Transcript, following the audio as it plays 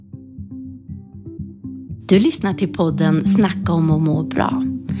Du lyssnar till podden Snacka om och må bra.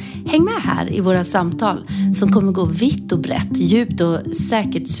 Häng med här i våra samtal som kommer gå vitt och brett, djupt och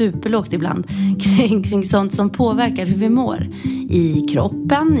säkert superlågt ibland kring sånt som påverkar hur vi mår. I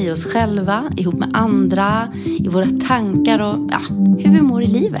kroppen, i oss själva, ihop med andra, i våra tankar och hur vi mår i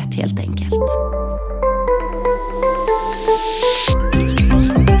livet helt enkelt.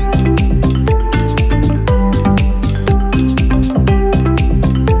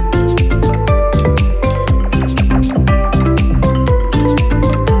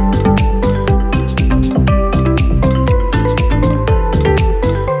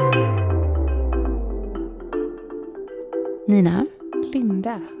 Nina?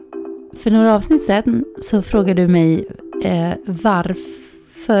 Linda? För några avsnitt sedan så frågade du mig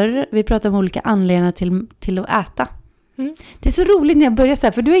varför vi pratar om olika anledningar till att äta. Mm. Det är så roligt när jag börjar så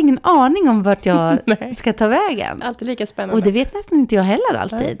här, för du har ingen aning om vart jag ska ta vägen. Alltid lika spännande. Och det vet nästan inte jag heller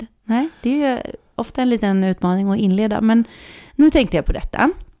alltid. Nej, det är ju ofta en liten utmaning att inleda. Men nu tänkte jag på detta.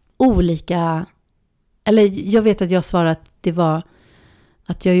 Jag vet att jag svarade att det var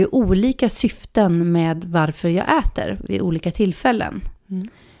att jag gör olika syften med varför jag äter vid olika tillfällen. Mm.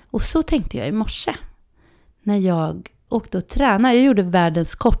 Och så tänkte jag i morse när jag åkte och tränade. Jag gjorde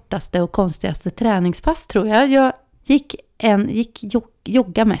världens kortaste och konstigaste träningspass, tror jag. Jag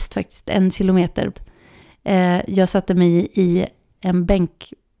jogga mest faktiskt, 1 kilometer. Jag satte mig i en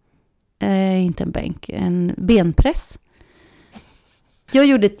bänk, en benpress. Jag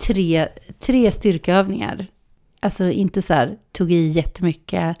gjorde tre styrkeövningar. Alltså inte så här, tog i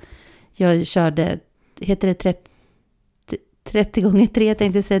jättemycket. Jag körde, heter det 30x3,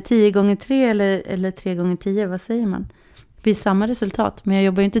 tänkte jag säga 10x3 eller 3x10, vad säger man? Det blir samma resultat, men jag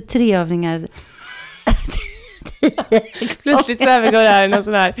jobbar ju inte 3 övningar. Plötsligt så övergår det här någon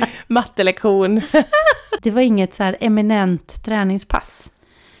sån här mattelektion. Det var inget så här eminent träningspass.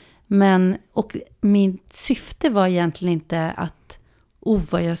 Och mitt syfte var egentligen inte att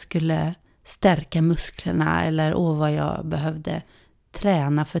vad jag skulle stärka musklerna eller vad jag behövde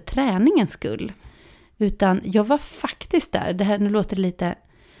träna för träningens skull. Utan jag var faktiskt där. Det här nu låter lite...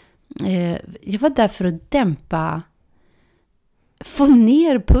 jag var där för att få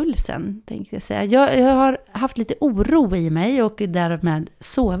ner pulsen, tänkte jag säga. Jag har haft lite oro i mig och därmed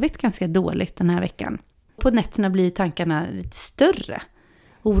sovit ganska dåligt den här veckan. På nätterna blir tankarna lite större.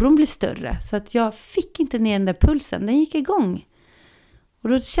 Oron blir större. Så att jag fick inte ner den där pulsen. Den gick igång. Och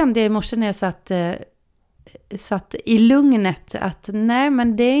då kände jag i morse när jag satt i lugnet att nej,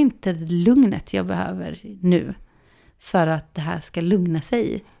 men det är inte lugnet jag behöver nu för att det här ska lugna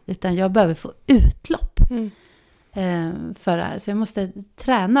sig. Utan jag behöver få utlopp för det här. Så jag måste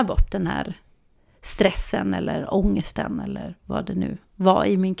träna bort den här stressen eller ångesten eller vad det nu var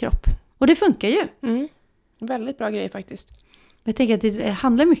i min kropp. Och det funkar ju. Mm. Väldigt bra grej faktiskt. Jag tänker att det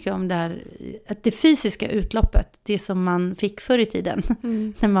handlar mycket om det här, att det fysiska utloppet, det som man fick förr i tiden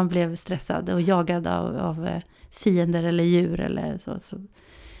när man blev stressad och jagad av fiender eller djur eller så.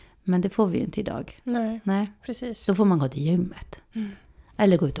 Men det får vi ju inte idag. Nej, precis. Då får man gå till gymmet.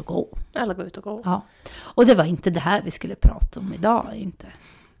 Eller gå ut och gå. Ja. Och det var inte det här vi skulle prata om idag, inte.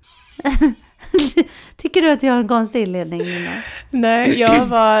 Tycker du att jag har en konstig inledning? Nej, jag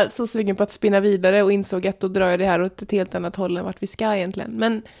var så sugen på att spinna vidare och insåg att då drar jag det här åt ett helt annat håll än vart vi ska egentligen.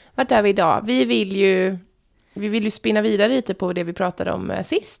 Men vart är vi idag? Vi vill ju spinna vidare lite på det vi pratade om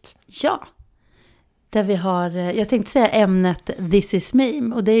sist. Ja, där vi har, jag tänkte säga ämnet This is me,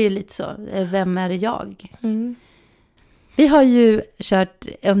 och det är ju lite så, vem är jag? Mm. Vi har ju kört,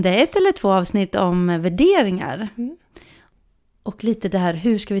 om det är 1 eller 2 avsnitt om värderingar. Mm. Och lite det här,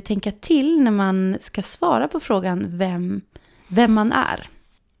 hur ska vi tänka till när man ska svara på frågan vem man är?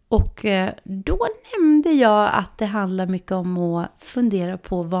 Och då nämnde jag att det handlar mycket om att fundera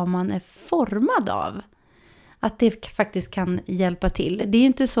på vad man är formad av. Att det faktiskt kan hjälpa till. Det är ju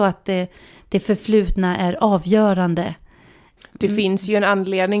inte så att det förflutna är avgörande. Det finns ju en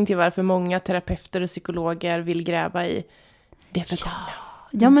anledning till varför många terapeuter och psykologer vill gräva i det förgångna.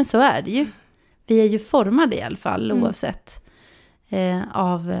 Ja, men så är det ju. Vi är ju formade i alla fall, oavsett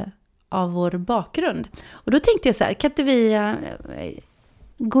av vår bakgrund. Och då tänkte jag så här, kan inte vi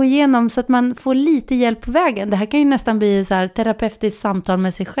gå igenom så att man får lite hjälp på vägen? Det här kan ju nästan bli så här terapeutiskt samtal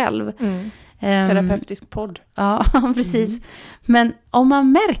med sig själv. Terapeutisk podd. Ja, precis. Men om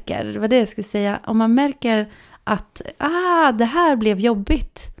man märker, vad det jag ska säga, om man märker att det här blev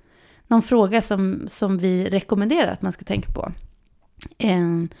jobbigt. Någon fråga som vi rekommenderar att man ska tänka på.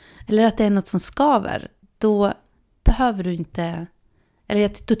 Eller att det är något som skaver. Då behöver du inte,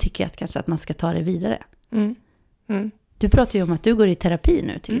 eller då tycker jag kanske att man ska ta det vidare. Du pratar ju om att du går i terapi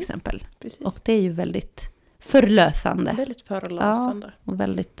nu till exempel. Precis. Och det är ju väldigt förlösande. Väldigt förlösande. Ja, och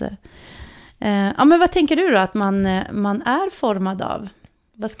väldigt Ja, men vad tänker du då att man är formad av?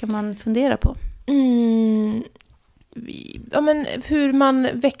 Vad ska man fundera på? Ja, men hur man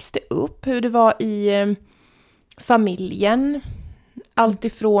växte upp, hur det var i familjen. Allt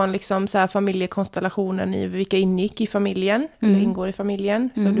ifrån liksom så här familjekonstellationen i vilka ingick i familjen, eller ingår i familjen.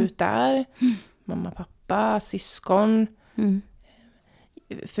 Så du där, mamma, pappa, syskon.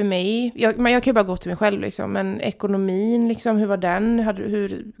 För mig, jag kan ju bara gå till mig själv liksom, men ekonomin liksom, hur var den?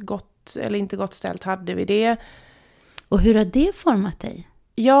 Hur gott eller inte gott ställt hade vi det? Och hur har det format dig?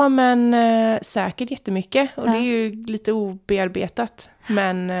 Ja, men säkert jättemycket. Och det är ju lite obearbetat.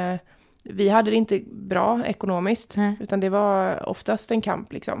 Men vi hade det inte bra ekonomiskt. Utan det var oftast en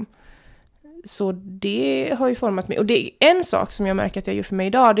kamp liksom. Så det har ju format mig. Och det är en sak som jag märker att jag gör för mig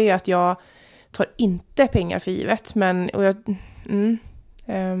idag. Det är att jag tar inte pengar för givet.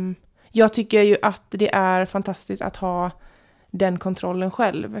 Jag tycker ju att det är fantastiskt att ha den kontrollen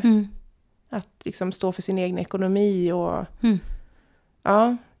själv. Att liksom stå för sin egen ekonomi och...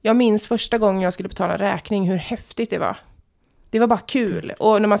 Ja, jag minns första gången jag skulle betala räkning hur häftigt det var. Det var bara kul.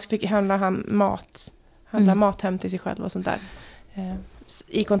 Och när man fick handla mat hem till sig själv och sånt där.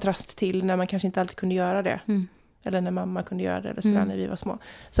 I kontrast till när man kanske inte alltid kunde göra det. Eller när mamma kunde göra det eller sådär när vi var små.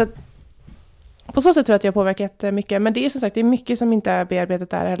 Så att, på så sätt tror jag att jag har påverkat mycket. Men det är som sagt, det är mycket som inte är bearbetat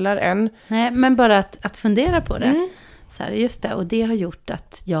där heller än. Nej, men bara att fundera på det. Så här, just det, och det har gjort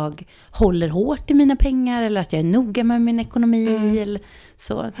att jag håller hårt i mina pengar eller att jag är noga med min ekonomi eller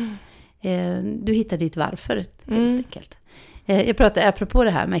så. Du hittar ditt varför helt enkelt. Jag pratade, apropå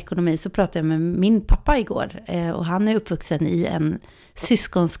det här med ekonomi, så pratade jag med min pappa igår och han är uppvuxen i en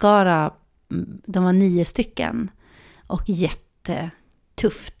syskonskara, de var 9 stycken och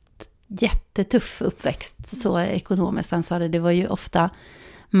jättetuff uppväxt så ekonomiskt. Han sa det var ju ofta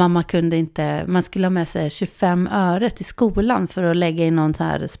mamma kunde inte, man skulle ha med sig 25 öre till skolan för att lägga in någon så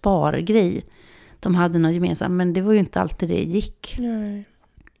här spargrej. De hade något gemensamt, men det var ju inte alltid det gick. Nej.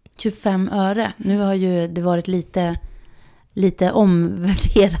 25 öre. Nu har ju det varit lite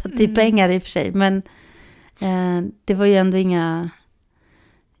omvärderat i pengar i och för sig, men det var ju ändå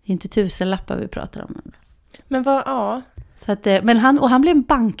inte 1000-lappar vi pratar om. Men så att, men han blev en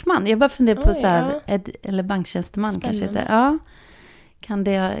bankman. Jag bara funderar på så här, eller banktjänsteman. Spännande. Kanske inte. Ja.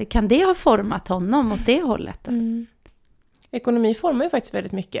 Kan det ha format honom åt det hållet? Ekonomi formar ju faktiskt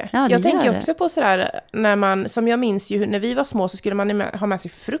väldigt mycket. Ja, jag tänker också på sådär, när man, som jag minns ju, när vi var små så skulle man ha med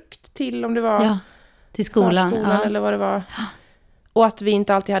sig frukt till, om det var till skolan eller vad det var. Och att vi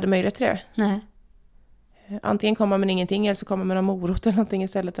inte alltid hade möjlighet till det. Nej. Antingen kommer man med ingenting eller så kommer man med morot eller någonting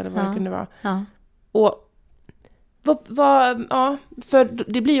istället, eller vad det kunde vara. Ja. Och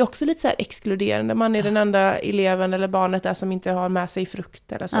för det blir ju också lite så här exkluderande. Man är den enda eleven eller barnet där som inte har med sig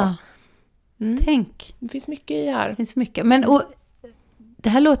frukt eller så. Ja. Tänk. Det finns mycket i det här. Det finns mycket. Men det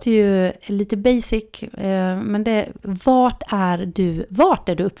här låter ju lite basic, men vart är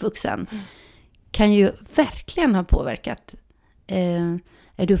du uppvuxen? Kan ju verkligen ha påverkat.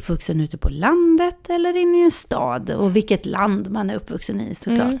 Är du uppvuxen ute på landet eller inne i en stad? Och vilket land man är uppvuxen i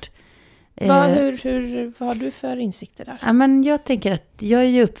såklart. Vad har du för insikter där? Ja, men jag tänker att jag är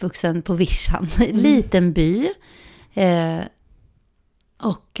ju uppvuxen på Vischan, en liten by.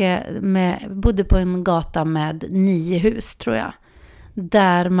 Och bodde på en gata med 9 hus tror jag.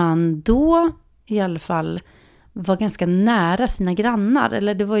 Där man då i alla fall var ganska nära sina grannar.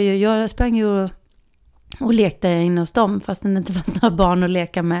 Eller det var ju, jag sprang ju och lekte in hos dem fast det inte fanns några barn att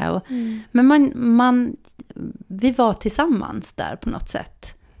leka med. Men vi var tillsammans där på något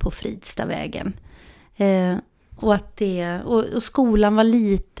sätt. På Fridstavägen. Och skolan var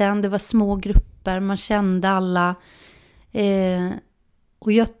liten, det var små grupper, man kände alla.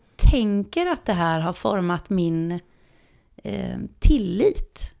 Och jag tänker att det här har format min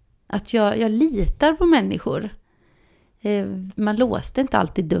tillit. Att jag litar på människor. Man låste inte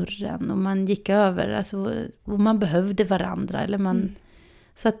alltid dörren och man gick över. Alltså, och man behövde varandra.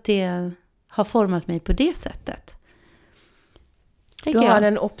 Så att det har format mig på det sättet. Du har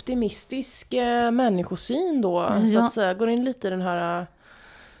en optimistisk människosyn då. Så att säga, går in lite i den här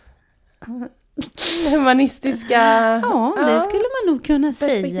humanistiska... Ja, det skulle man nog kunna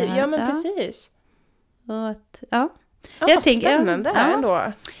säga. Ja, men precis. Jag tänker, spännande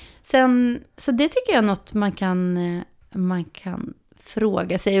ändå. Så det tycker jag är något man kan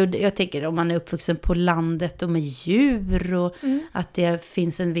fråga sig. Och jag tänker om man är uppvuxen på landet och med djur och att det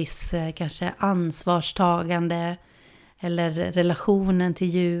finns en viss kanske ansvarstagande eller relationen till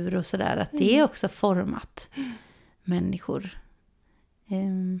djur och sådär. Att det är också format människor.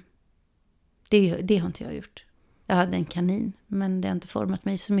 Det har inte jag gjort. Jag hade en kanin, men det har inte format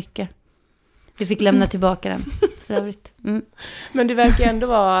mig så mycket. Vi fick lämna tillbaka den för övrigt. Men det verkar ändå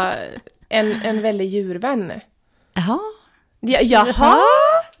vara en väldigt djurvän. Jaha. Jaha.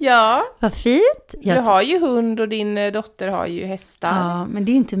 Ja. Vad fint. Du har ju hund och din dotter har ju hästar. Ja, men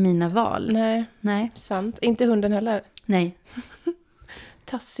det är inte mina val. Nej. Sant. Inte hunden heller. Nej.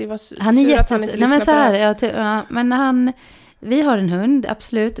 Tassi var han är att han inte nej, men så lyssnar här, men vi har en hund,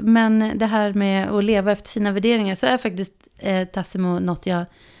 absolut. Men det här med att leva efter sina värderingar, så är faktiskt Tassimo något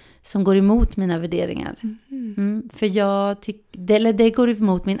som går emot mina värderingar. För jag tycker, det går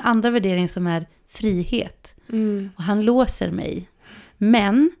emot min andra värdering som är frihet. Och han låser mig.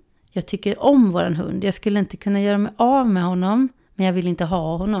 Men jag tycker om våran hund. Jag skulle inte kunna göra mig av med honom, men jag vill inte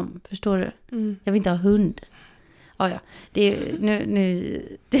ha honom. Förstår du? Jag vill inte ha hund. Ja. Det är nu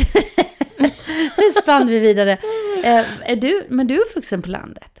nu spann vi vidare. Men du är uppvuxen på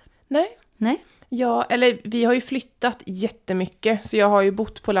landet? Nej. Ja, eller vi har ju flyttat jättemycket, så jag har ju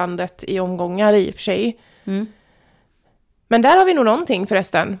bott på landet i omgångar i och för sig. Men där har vi nog någonting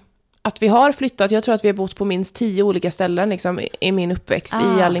förresten. Att vi har flyttat, jag tror att vi har bott på minst 10 olika ställen liksom, i min uppväxt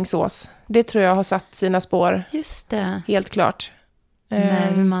i Alingsås. Det tror jag har satt sina spår. Just det. Helt klart.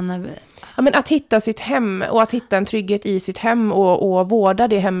 Med hur man Ja, men att hitta sitt hem och att hitta en trygghet i sitt hem och vårda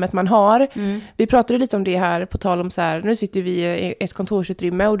det hemmet man har. Vi pratade lite om det här på tal om så här, nu sitter vi i ett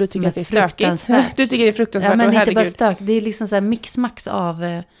kontorsutrymme och du tycker att det är stökigt. Du tycker det är fruktansvärt. Ja, men inte bara stök. Det är liksom så här mixmax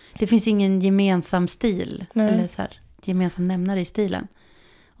av, det finns ingen gemensam stil. Eller så här, gemensam nämnare i stilen.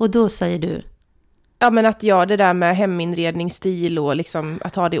 Och då säger du? Ja, men att det där med heminredningsstil och liksom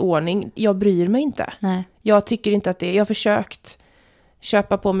att ha det i ordning, jag bryr mig inte. Nej. Jag tycker inte att det, jag har försökt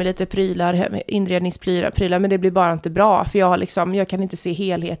köpa på mig lite prylar, inredningsprylar, men det blir bara inte bra, för jag kan inte se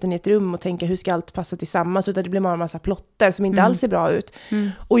helheten i ett rum och tänka hur ska allt passa tillsammans, utan det blir bara en massa plotter som inte alls ser bra ut.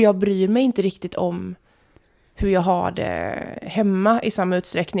 Och jag bryr mig inte riktigt om hur jag har det hemma i samma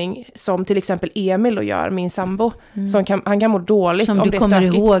utsträckning som till exempel Emil och gör, min sambo. Han kan må dåligt som om det är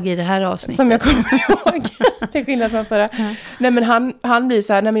stökigt. Som du kommer ihåg i det här avsnittet. Som jag kommer ihåg. Till skillnad från förra. Nej, men han blir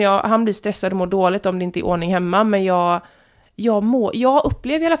så här, han blir stressad och mår dåligt om det inte är ordning hemma, men jag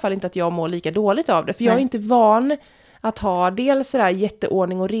upplever i alla fall inte att jag mår lika dåligt av det, för jag är inte van att ha dels sådär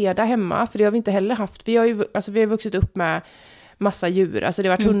jätteordning och reda hemma, för det har vi inte heller haft. Vi har vuxit upp med massa djur, alltså det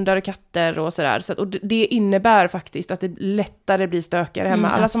har varit hundar och katter och sådär, och det innebär faktiskt att det lättare blir stökigare hemma.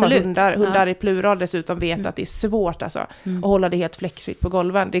 Alla som har hundar i plural dessutom vet att det är svårt alltså, att hålla det helt fläckfritt på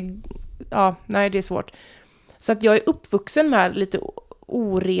golven. Det är svårt. Så att jag är uppvuxen med lite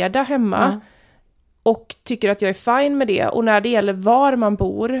oreda hemma. Och tycker att jag är fine med det. Och när det gäller var man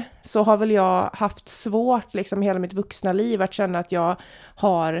bor, så har väl jag haft svårt liksom hela mitt vuxna liv att känna att jag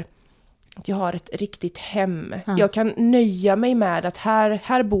har ett riktigt hem. Jag kan nöja mig med att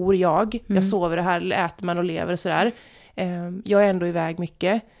här bor jag. Jag sover här, äter man och lever och sådär. Jag är ändå iväg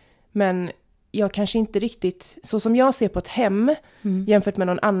mycket. Men jag kanske inte riktigt, så som jag ser på ett hem jämfört med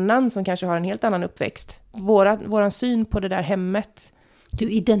någon annan som kanske har en helt annan uppväxt. Våran syn på det där hemmet. Du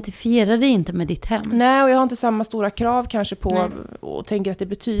identifierar dig inte med ditt hem. Nej, och jag har inte samma stora krav kanske på och tänker att det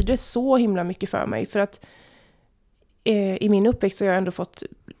betyder så himla mycket för mig. För att i min uppväxt så har jag ändå fått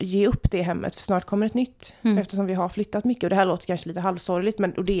ge upp det hemmet, för snart kommer ett nytt. Eftersom vi har flyttat mycket, och det här låter kanske lite halvsorgligt,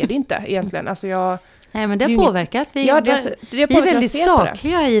 och det är det inte egentligen. Alltså nej, men det har påverkat. Vi är väldigt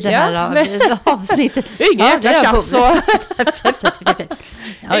sakliga i det här avsnittet. Det är inget jäkla tjafs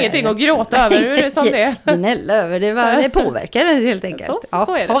ingenting att gråta över, hur är det som det är? Gnälla över, det påverkar helt enkelt.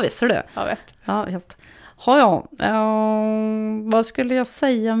 Så är det. Ja, visst är det. Ja, visst. Ja, just. Vad skulle jag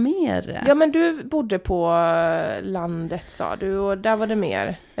säga mer? Ja, men du bodde på landet, sa du, och där var det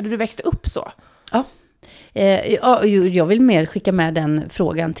mer. Eller du växte upp så? Ja. Jag vill mer skicka med den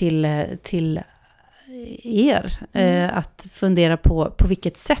frågan till er. Att fundera på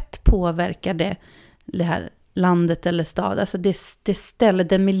vilket sätt påverkar det här landet eller stad. Alltså det stället,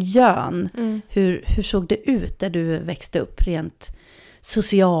 den miljön. Hur såg det ut där du växte upp rent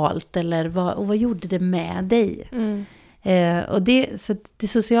socialt, eller vad gjorde det med dig? Och det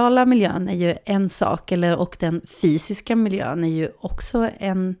sociala miljön är ju en sak, och den fysiska miljön är ju också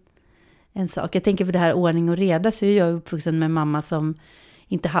en sak. Jag tänker för det här ordning och reda, så är jag uppvuxen med mamma som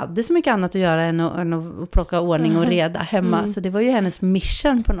inte hade så mycket annat att göra än att plocka ordning och reda hemma. Så det var ju hennes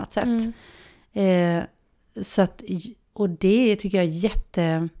mission på något sätt. Så att, och det tycker jag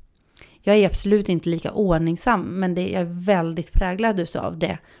är jag är absolut inte lika ordningsam, men jag är väldigt präglad av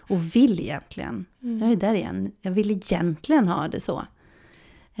det och vill egentligen. Jag är där igen. Jag vill egentligen ha det så.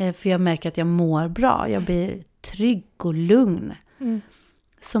 För jag märker att jag mår bra. Jag blir trygg och lugn.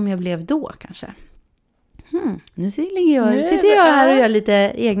 Som jag blev då kanske. Nu sitter jag här och gör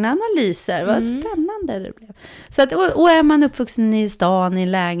lite egna analyser. Vad spännande det blev. Så att, och är man uppvuxen i stan, i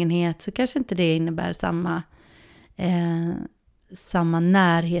en lägenhet, så kanske inte det innebär samma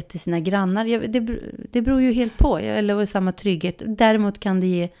närhet till sina grannar. Det beror ju helt på, eller samma trygghet. Däremot kan det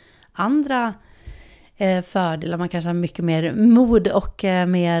ge andra fördelar. Man kanske har mycket mer mod och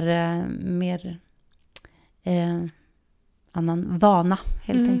mer annan vana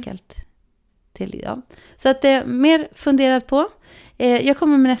helt enkelt. Så att det är mer funderat på. Jag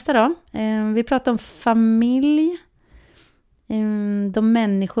kommer med nästa då. Vi pratar om familj. De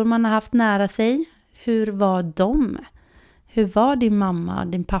människor man har haft nära sig. Hur var de? Hur var din mamma,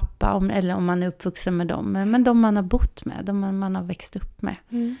 din pappa? Eller om man är uppvuxen med dem. Men de man har bott med. De man har växt upp med.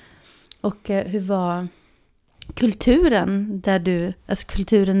 Och hur var kulturen alltså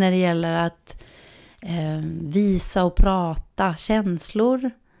kulturen när det gäller att visa och prata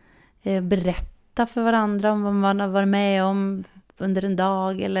känslor, berätta för varandra om vad man har varit med om under en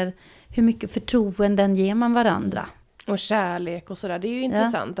dag, eller hur mycket förtroenden ger man varandra. Och kärlek och sådär. Det är ju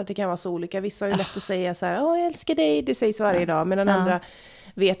intressant att det kan vara så olika. Vissa har ju lätt att säga så här: jag älskar dig, det sägs varje dag. Medan andra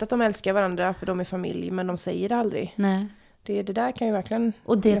vet att de älskar varandra för de är familj, men de säger det aldrig. Nej. Det där kan ju verkligen...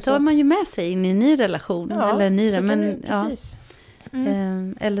 Och det tar man ju med sig in i en ny relation. Eller ny, men, precis.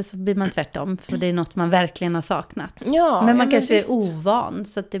 Eller så blir man tvärtom, för det är något man verkligen har saknat. Ja, men man kanske är ovan,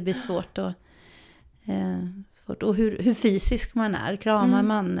 så att det blir svårt att... Och hur fysisk man är. Kramar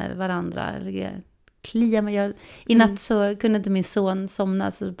man varandra? Eller kliar man? I natt så kunde inte min son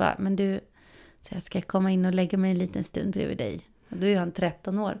somna, så bara, men du, så jag ska komma in och lägga mig en liten stund bredvid dig. Och då är han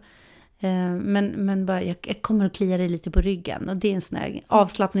 13 år. Men bara, jag kommer att klia dig lite på ryggen. Och det är en sån här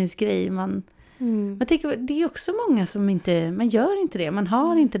avslappningsgrej. Man tänker, det är också många som man gör inte det. Man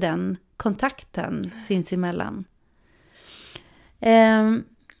har inte den kontakten sinsemellan.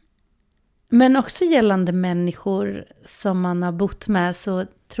 Men också gällande människor som man har bott med, så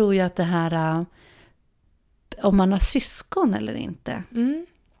tror jag att det här, om man har syskon eller inte.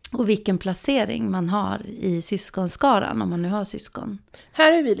 Och vilken placering man har i syskonskaran, om man nu har syskon.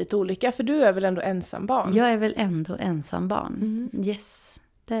 Här är vi lite olika, för du är väl ändå ensambarn? Jag är väl ändå ensambarn. Yes,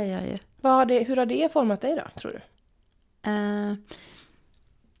 det är jag ju. Hur har det format dig då, tror du?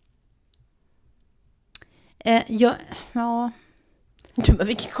 Ja... Men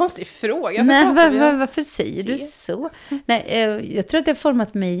vilken konstig fråga. Nej, varför säger du så? Nej, jag tror att det har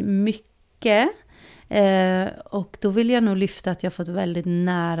format mig mycket. Och då vill jag nog lyfta att jag har fått väldigt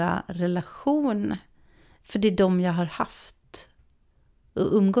nära relation. För det är de jag har haft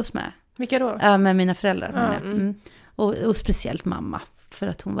och umgås med. Vilka då? Med mina föräldrar. Och speciellt mamma, för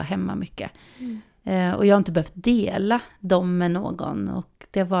att hon var hemma mycket. Och jag har inte behövt dela dem med någon. Och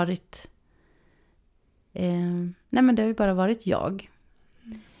det har varit... men det har ju bara varit jag.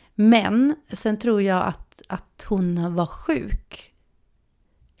 Men sen tror jag att hon var sjuk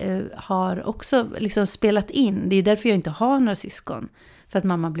har också liksom spelat in. Det är därför jag inte har några syskon. För att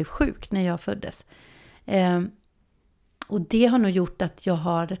mamma blev sjuk när jag föddes. Och det har nog gjort att jag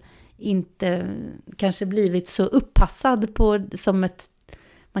har inte kanske blivit så uppassad som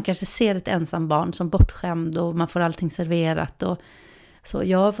man kanske ser ett ensam barn som bortskämd och man får allting serverat. Och så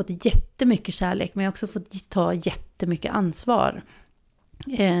jag har fått jättemycket kärlek, men jag har också fått ta jättemycket ansvar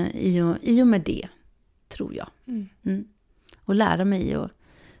i och med det, tror jag. Och lära mig. Och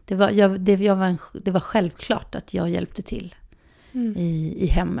det var självklart att jag hjälpte till i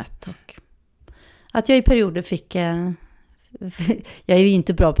hemmet. Och att jag i perioder fick... jag är ju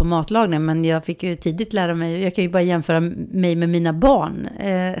inte bra på matlagning, men jag fick ju tidigt lära mig. Jag kan ju bara jämföra mig med mina barn.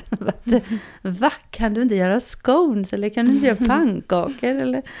 Kan du inte göra scones? Eller kan du inte göra pannkakor?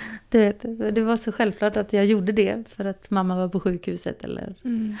 Eller, du vet, det var så självklart att jag gjorde det för att mamma var på sjukhuset. Eller.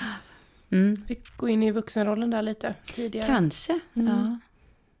 Fick gå in i vuxenrollen där lite tidigare. Kanske, ja.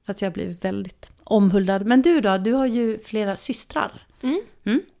 Fast jag blev väldigt omhuldad. Men du då? Du har ju flera systrar.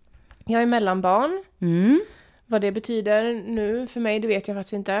 Jag är mellanbarn. Vad det betyder nu för mig, det vet jag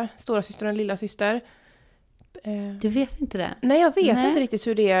faktiskt inte. Stora syster och lilla syster. Du vet inte det? Nej, jag vet inte riktigt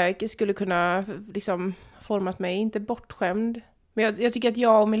hur det skulle kunna liksom format mig. Inte bortskämd. Men jag tycker att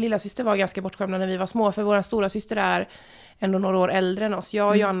jag och min lilla syster var ganska bortskämda när vi var små. För våra stora syster är ändå några år äldre än oss. Jag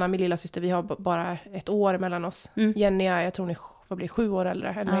och Joanna, min lilla syster, vi har bara ett år mellan oss. Jenny är, jag tror hon blir 7 år äldre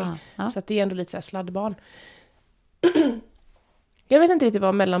än mig. Så att det är ändå lite så här sladdbarn. Jag vet inte riktigt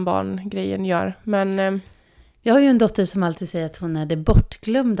vad mellanbarn-grejen gör, men... Jag har ju en dotter som alltid säger att hon är det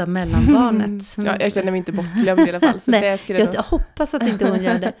bortglömda mellanbarnet. Ja, jag känner mig inte bortglömd i alla fall. Så Nej, jag hoppas att inte hon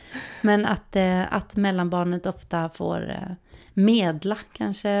gör det. Men att mellanbarnet ofta får medla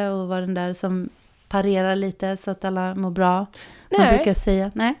kanske och vara den där som parerar lite så att alla mår bra. Man brukar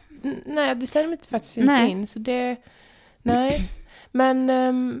säga, nej, det stämmer faktiskt inte in. Så det, nej. Men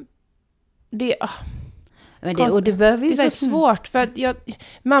det... Och det behöver ju det är så svårt för att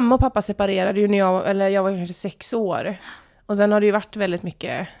mamma och pappa separerade ju när jag var kanske 6 år. Och sen har det ju varit väldigt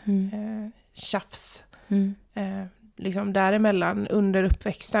mycket tjafs liksom däremellan under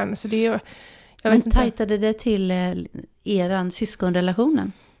uppväxten. Så det är men tajtade det till eran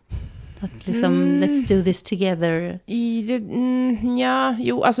syskonrelationen? Att liksom, let's do this together.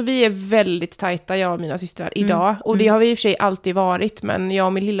 Alltså vi är väldigt tajta, jag och mina systrar, idag. Och det har vi i och för sig alltid varit. Men jag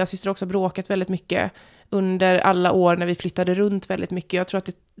och min lilla syster har också bråkat väldigt mycket under alla år när vi flyttade runt väldigt mycket. Jag tror att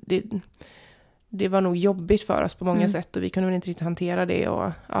det var nog jobbigt för oss på många sätt. Och vi kunde väl inte riktigt hantera det.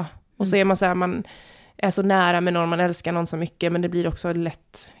 Och så är man så här, man är så nära med någon, man älskar någon så mycket. Men det blir också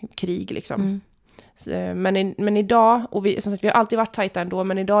lätt krig liksom. Men idag, och vi har alltid varit tajta ändå,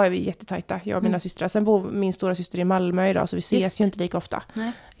 men idag är vi jättetajta, jag och mina systrar. Sen bor min stora syster i Malmö idag, så vi ses ju inte lika ofta.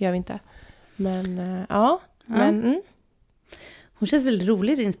 Nej. Gör vi inte. Men Hon känns väldigt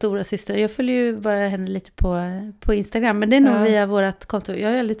rolig, din stora syster. Jag följer ju bara henne lite på Instagram, men det är nog via vårt konto. Jag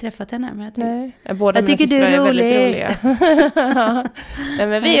har aldrig träffat henne. Men jag tycker du är väldigt roliga. Nej,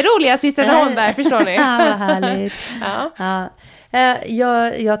 men vi är roliga, syster Holmberg, förstår ni? Ja, vad härligt. Ja.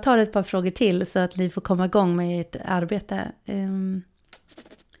 Jag tar ett par frågor till så att ni får komma igång med ert arbete.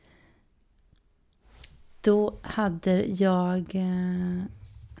 Då hade jag...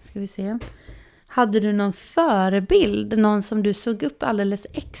 Ska vi se. Hade du någon förebild? Någon som du såg upp alldeles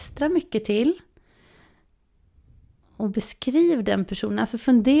extra mycket till? Och beskriv den personen. Alltså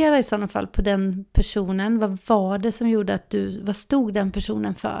fundera i sådana fall på den personen. Vad var det som gjorde att vad stod den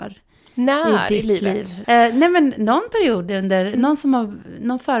personen för? När i livet? Liv? Nej, men någon period under,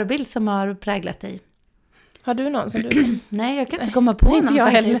 någon förebild som har präglat dig. Har du någon som du... Nej, jag kan inte komma på någon inte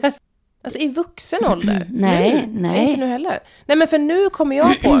jag faktiskt. Heller. Alltså i vuxen ålder? Nej. Inte nu heller. Nej, men för nu kommer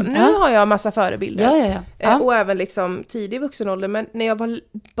jag på, nu har jag massa förebilder. Ja. Och även liksom tidig vuxen ålder. Men när jag var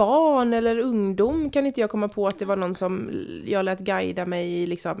barn eller ungdom kan inte jag komma på att det var någon som jag lät guida mig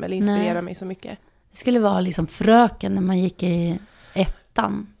liksom, eller inspirera mig så mycket. Det skulle vara liksom fröken när man gick i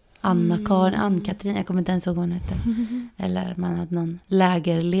ettan. Ann-Katrin, jag kommer inte ens ihåg vad hon hette. Eller man hade någon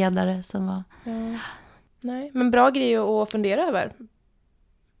lägerledare som var... Ja. Nej, men bra grej att fundera över.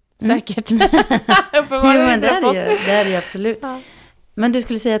 Säkert. Jo, men det är det absolut. Ja. Men du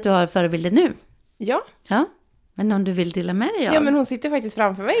skulle säga att du har förebilder nu? Ja. Men om du vill dela med dig av? Ja, men hon sitter faktiskt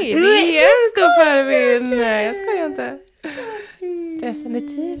framför mig. Det är en stor förebild. Nej, jag skojar inte.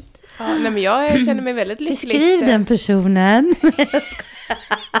 Definitivt. Ja, nej, men jag känner mig väldigt lycklig. Beskriv den personen.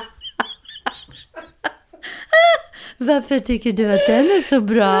 Varför tycker du att den är så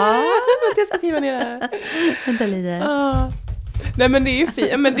bra? Jag ska skriva ner det här. Vänta lite. Nej, men det är ju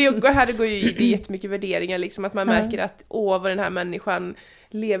fint. Men det går ju i det jättemycket värderingar liksom, att man märker att vad den här människan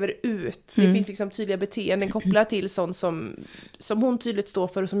lever ut. Det finns liksom tydliga beteenden kopplat till sånt som hon tydligt står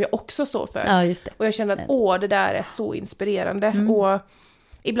för och som jag också står för. Ja, just det. Och jag känner att det där är så inspirerande. Och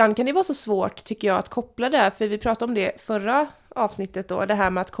ibland kan det vara så svårt, tycker jag, att koppla det. För vi pratade om det förra avsnittet då, det här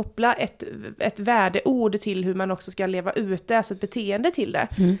med att koppla ett värdeord till hur man också ska leva ut det, alltså ett beteende till det.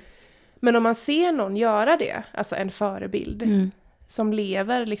 Men om man ser någon göra det, alltså en förebild som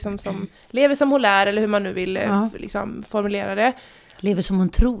lever liksom lever som hon lär, eller hur man nu vill liksom formulera det. Lever som hon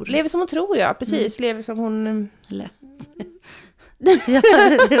tror. Lever som hon tror, ja, precis. Lever som hon...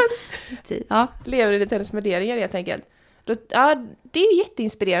 Lever enligt hennes värderingar, helt enkelt. Det är ju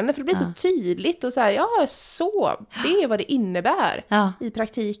jätteinspirerande, för det blir så tydligt och så här, det är vad det innebär i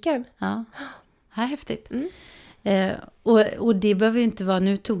praktiken. Ja, häftigt. Och det behöver ju inte vara,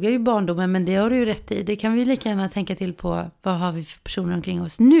 nu tog jag ju barndomen, men det har du ju rätt i. Det kan vi lika gärna tänka till på, vad har vi för personer omkring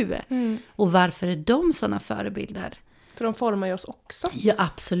oss nu? Och varför är de sådana förebilder? För de formar ju oss också. Ja,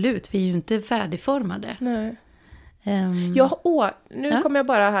 absolut. Vi är ju inte färdigformade. Nej. Nu kommer jag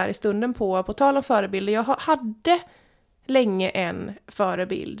bara här i stunden på tal om förebilder. Jag hade länge en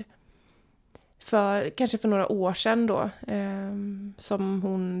förebild. Kanske för några år sedan då. Som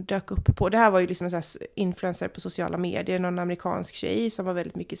hon dök upp på. Det här var ju liksom en sån här influencer på sociala medier. Någon amerikansk tjej som var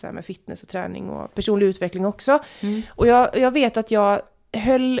väldigt mycket så här med fitness och träning och personlig utveckling också. Och jag vet att jag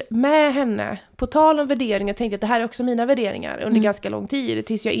höll med henne på tal om värderingar. Jag tänkte att det här är också mina värderingar under ganska lång tid.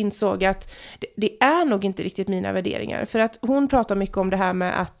 Tills jag insåg att det är nog inte riktigt mina värderingar. För att hon pratar mycket om det här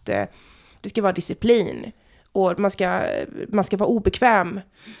med att det ska vara disciplin. Och man ska vara obekväm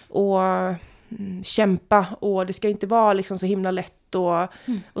och kämpa. Och det ska inte vara liksom så himla lätt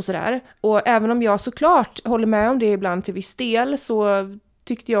och sådär. Och även om jag såklart håller med om det ibland till viss del, så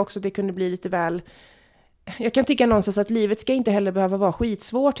tyckte jag också att det kunde bli lite väl... Jag kan tycka någonstans att livet ska inte heller behöva vara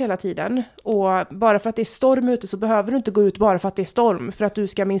skitsvårt hela tiden. Och bara för att det är storm ute så behöver du inte gå ut bara för att det är storm. För att du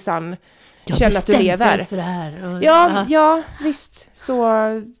ska minsann känna att du lever. För det här. Ja, visst. Så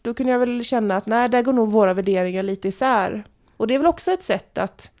då kunde jag väl känna att där går nog våra värderingar lite isär. Och det är väl också ett sätt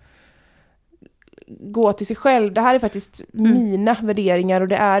att gå till sig själv. Det här är faktiskt mina värderingar och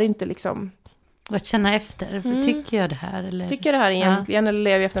det är inte liksom... Och att känna efter. För tycker jag det här? Eller? Tycker jag det här egentligen eller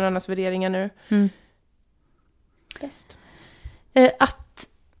lever jag efter någon annans värderingar nu? Bäst. Att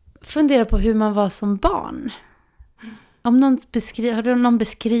fundera på hur man var som barn. Om någon har någon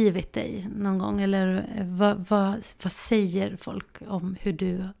beskrivit dig någon gång? Eller vad säger folk om hur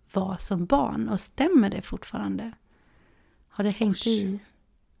du var som barn? Och stämmer det fortfarande? Har det hängt i?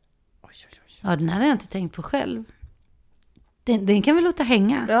 Ja, den här har jag inte tänkt på själv. Den kan vi låta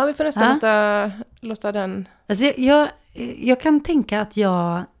hänga. Ja, vi får nästan låta den... Alltså jag kan tänka att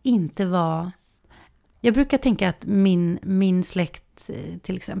jag inte var... Jag brukar tänka att min släkt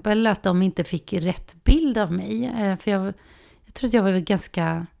till exempel, att de inte fick rätt bild av mig. För jag tror att jag var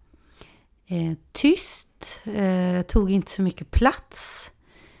ganska tyst. Tog inte så mycket plats.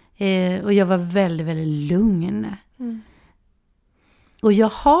 Och jag var väldigt, väldigt lugn. Och jag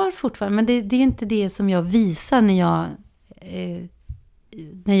har fortfarande, men det är inte det som jag visar när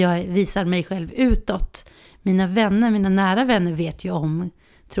jag visar mig själv utåt. Mina nära vänner vet ju om,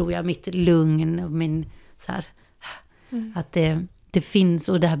 tror jag, mitt lugn och min så här, att det finns,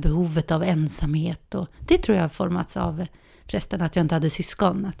 och det här behovet av ensamhet, och det tror jag har formats av förresten att jag inte hade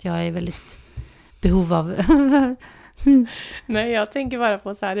syskon, att jag är väldigt behov av Nej, jag tänker bara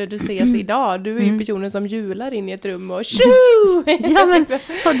på så här hur du ses idag. Du är ju personen som hjular in i ett rum och tjo! Ja, men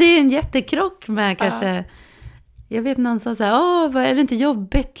och det är en jättekrock med kanske. Jag vet någon som säger, är det inte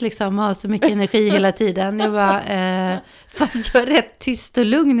jobbigt liksom att ha så mycket energi hela tiden? Jag bara, fast jag är rätt tyst och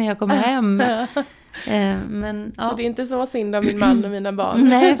lugn när jag kommer hem. Men, så det är inte så synd om min man och mina barn.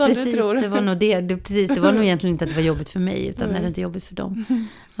 Nej, som precis, du tror. det var nog det. Det var nog egentligen inte att det var jobbigt för mig, utan det är inte jobbigt för dem.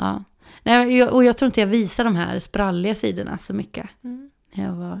 Ja. Nej, och jag tror inte jag visar de här spralliga sidorna så mycket när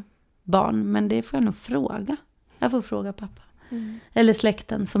jag var barn. Men det får jag nog fråga. Jag får fråga pappa. Eller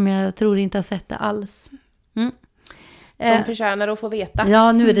släkten som jag tror inte har sett det alls. De förtjänar att få veta.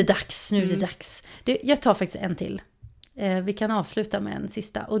 Ja, nu är det dags. Jag tar faktiskt en till. Vi kan avsluta med en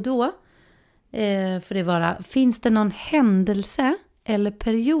sista. Och då får det vara, finns det någon händelse eller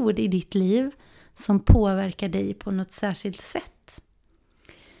period i ditt liv som påverkar dig på något särskilt sätt?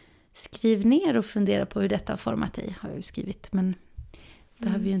 Skriv ner och fundera på hur detta har format dig, har jag ju skrivit. Men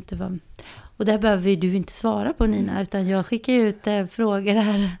behöver ju inte vara... Och där behöver ju du inte svara på, Nina, utan jag skickar ju ut frågor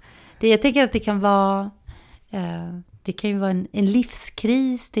här. Jag tänker att det kan vara... Det kan ju vara en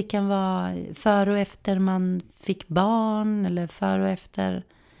livskris, det kan vara före och efter man fick barn, eller före och efter,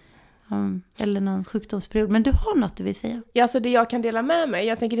 eller någon sjukdomsperiod. Men du har något du vill säga? Ja, så det jag kan dela med mig,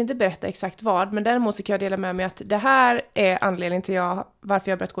 jag tänker inte berätta exakt vad, men däremot så kan jag dela med mig att det här är anledningen till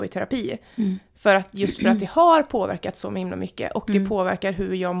varför jag börjat gå i terapi. För att det har påverkat så himla mycket, och det påverkar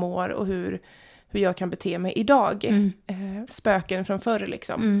hur jag mår och hur jag kan bete mig idag. Spöken från förr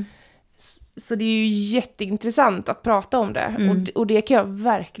liksom. Så det är ju jätteintressant att prata om det. Och det kan jag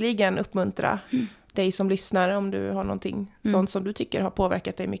verkligen uppmuntra dig som lyssnar, om du har någonting sånt som du tycker har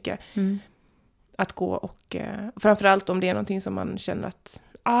påverkat dig mycket. Att gå och framförallt om det är någonting som man känner att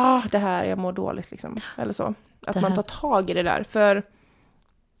det här, jag mår dåligt liksom, eller så. Att man tar tag i det där. För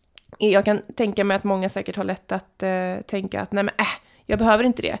jag kan tänka mig att många säkert har lätt att tänka att nej men jag behöver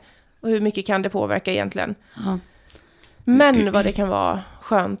inte det. Och hur mycket kan det påverka egentligen? Men vad det kan vara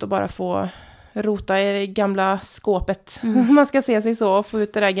skönt att bara få rota i det gamla skåpet. Man ska se sig så och få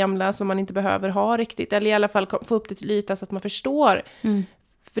ut det där gamla som man inte behöver ha riktigt. Eller i alla fall få upp det till ytan så att man förstår.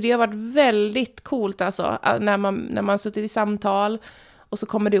 För det har varit väldigt coolt alltså, när man suttit i samtal och så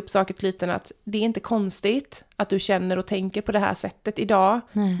kommer det upp saker till ytan att det är inte konstigt att du känner och tänker på det här sättet idag.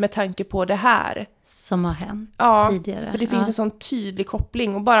 Med tanke på det här. Som har hänt tidigare. För det finns en sån tydlig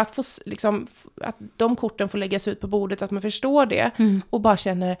koppling. Och bara att få liksom, att de korten får läggas ut på bordet, att man förstår det. Och bara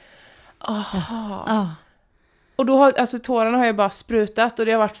känner, Och då har, tårarna har ju bara sprutat. Och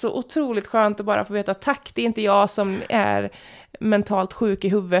det har varit så otroligt skönt att bara få veta, tack, det är inte jag som är mentalt sjuk i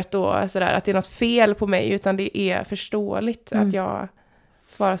huvudet och sådär, att det är något fel på mig, utan det är förståeligt att jag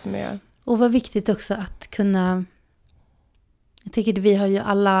svarar som jag gör. Och vad viktigt också att kunna... Jag tycker att vi har ju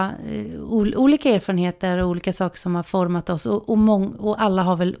alla olika erfarenheter och olika saker som har format oss. Och alla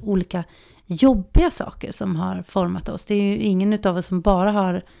har väl olika jobbiga saker som har format oss. Det är ju ingen av oss som bara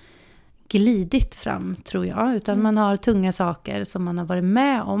har glidit fram, tror jag. Utan man har tunga saker som man har varit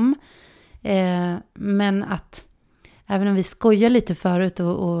med om. Men att även om vi skojar lite förut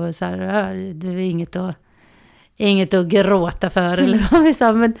och så här, det är inget att gråta för. Eller vad vi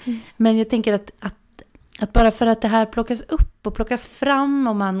sa. Men jag tänker att bara för att det här plockas upp och plockas fram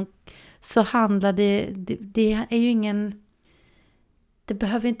och så handlar det är ju ingen, det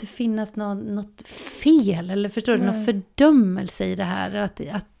behöver inte finnas något fel eller förstår du, någon fördömelse i det här,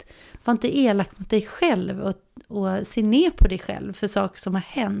 att var inte elak mot dig själv och se ner på dig själv för saker som har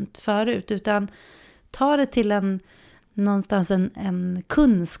hänt förut, utan ta det till någonstans en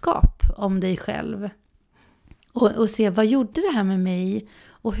kunskap om dig själv och se vad gjorde det här med mig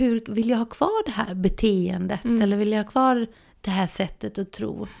och hur vill jag ha kvar det här beteendet eller vill jag ha kvar det här sättet att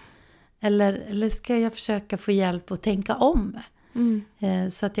tro eller ska jag försöka få hjälp att tänka om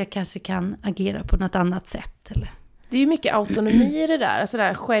så att jag kanske kan agera på något annat sätt eller. Det är ju mycket autonomi i det där, alltså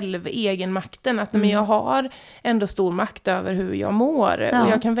där egenmakten, att men jag har ändå stor makt över hur jag mår och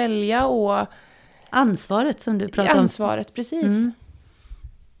jag kan välja och ansvaret som du pratar om. Ansvaret, precis.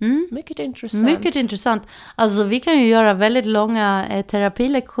 Mycket intressant. Mycket intressant. Alltså vi kan ju göra väldigt långa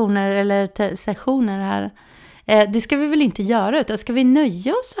terapilektioner eller sessioner här. Det ska vi väl inte göra, utan ska vi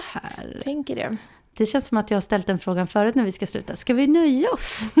nöja oss så här? Tänker det. Det känns som att jag har ställt den frågan förut när vi ska sluta. Ska vi nöja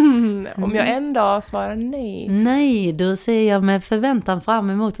oss? Om jag en dag svarar nej. Nej, då ser jag med förväntan fram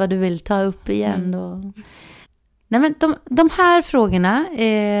emot vad du vill ta upp igen då. Nej, men de här frågorna,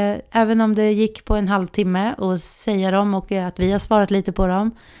 även om det gick på en halvtimme och säga dem och att vi har svarat lite på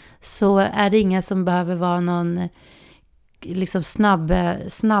dem, så är det inga som behöver vara någon liksom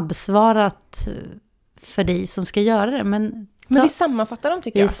snabbsvarat för dig som ska göra det. Men vi sammanfattar dem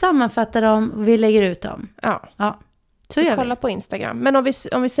tycker jag. Vi sammanfattar dem och vi lägger ut dem. Ja. Så gör kolla på Instagram. Men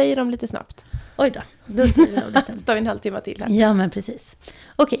om vi säger dem lite snabbt. Oj då säger vi dem lite. Så tar vi en halvtimme till här. Ja, men precis.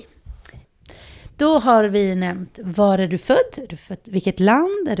 Okej. Då har vi nämnt, var är du född? Vilket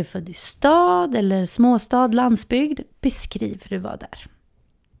land? Är du född i stad eller småstad, landsbygd? Beskriv hur du var där.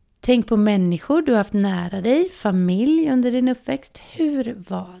 Tänk på människor du har haft nära dig, familj under din uppväxt. Hur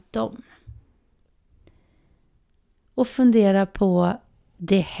var de? Och fundera på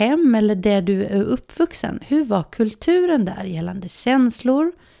det hem eller där du är uppvuxen. Hur var kulturen där gällande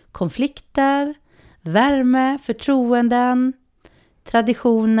känslor, konflikter, värme, förtroenden,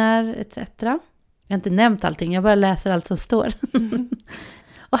 traditioner etc. Jag har inte nämnt allting, jag bara läser allt som står.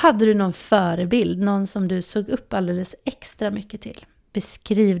 Och hade du någon förebild, någon som du såg upp alldeles extra mycket till?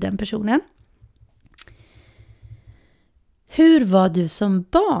 Beskriv den personen. Hur var du som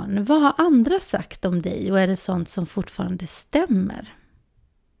barn? Vad har andra sagt om dig? Och är det sånt som fortfarande stämmer?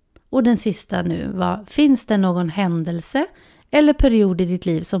 Och den sista nu var, finns det någon händelse eller period i ditt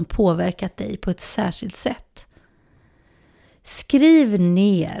liv som påverkat dig på ett särskilt sätt? Skriv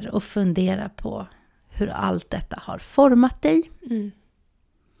ner och fundera på hur allt detta har format dig.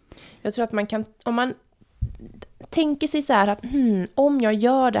 Jag tror att man kan, om man tänker sig så här att om jag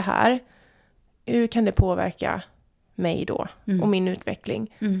gör det här, hur kan det påverka mig då och min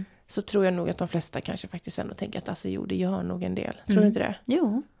utveckling? Så tror jag nog att de flesta kanske faktiskt ändå tänker att alltså, det gör nog en del. Tror du inte det?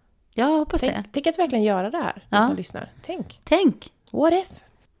 Jo, jag hoppas det. Tänk att verkligen göra det här, du som lyssnar. Tänk. What if?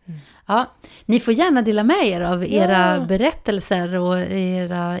 Ja, ni får gärna dela med er av era berättelser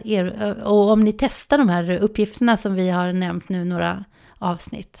och om ni testar de här uppgifterna som vi har nämnt nu några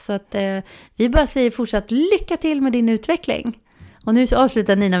avsnitt. Så att vi bara säger fortsatt lycka till med din utveckling. Och nu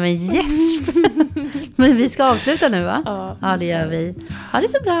avslutar Nina med en gäsp. Men vi ska avsluta nu va? Ja, det gör vi. Ha det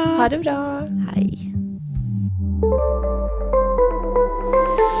så bra. Ha det bra. Hej.